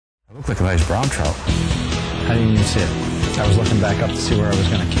Looked like a nice brown trout. How didn't you even see it? I was looking back up to see where I was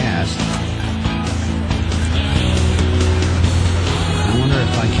going to cast. I wonder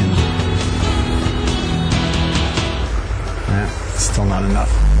if I can... Still not enough.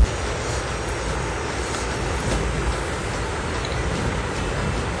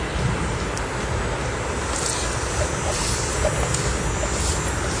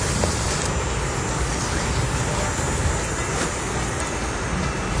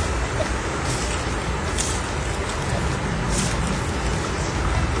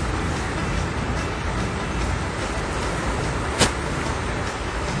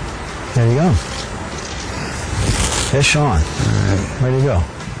 There you go. Fish on. Way to go.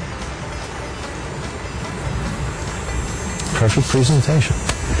 Perfect presentation.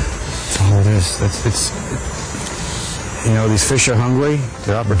 That's all it is. It's you know, these fish are hungry.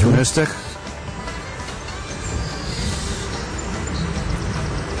 They're opportunistic.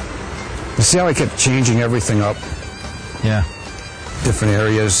 You see how I kept changing everything up? Yeah. Different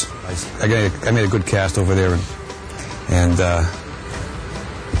areas. I made a good cast over there, and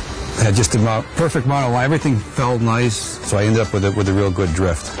had just the perfect amount of line. Everything felt nice, so I ended up with a real good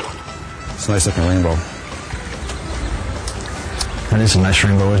drift. It's a nice looking rainbow. That is a nice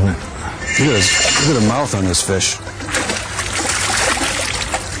rainbow, isn't it? Look at the mouth on this fish.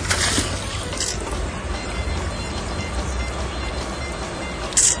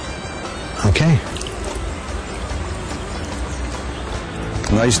 Okay.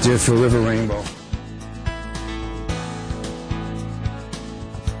 Nice Deerfield River rainbow.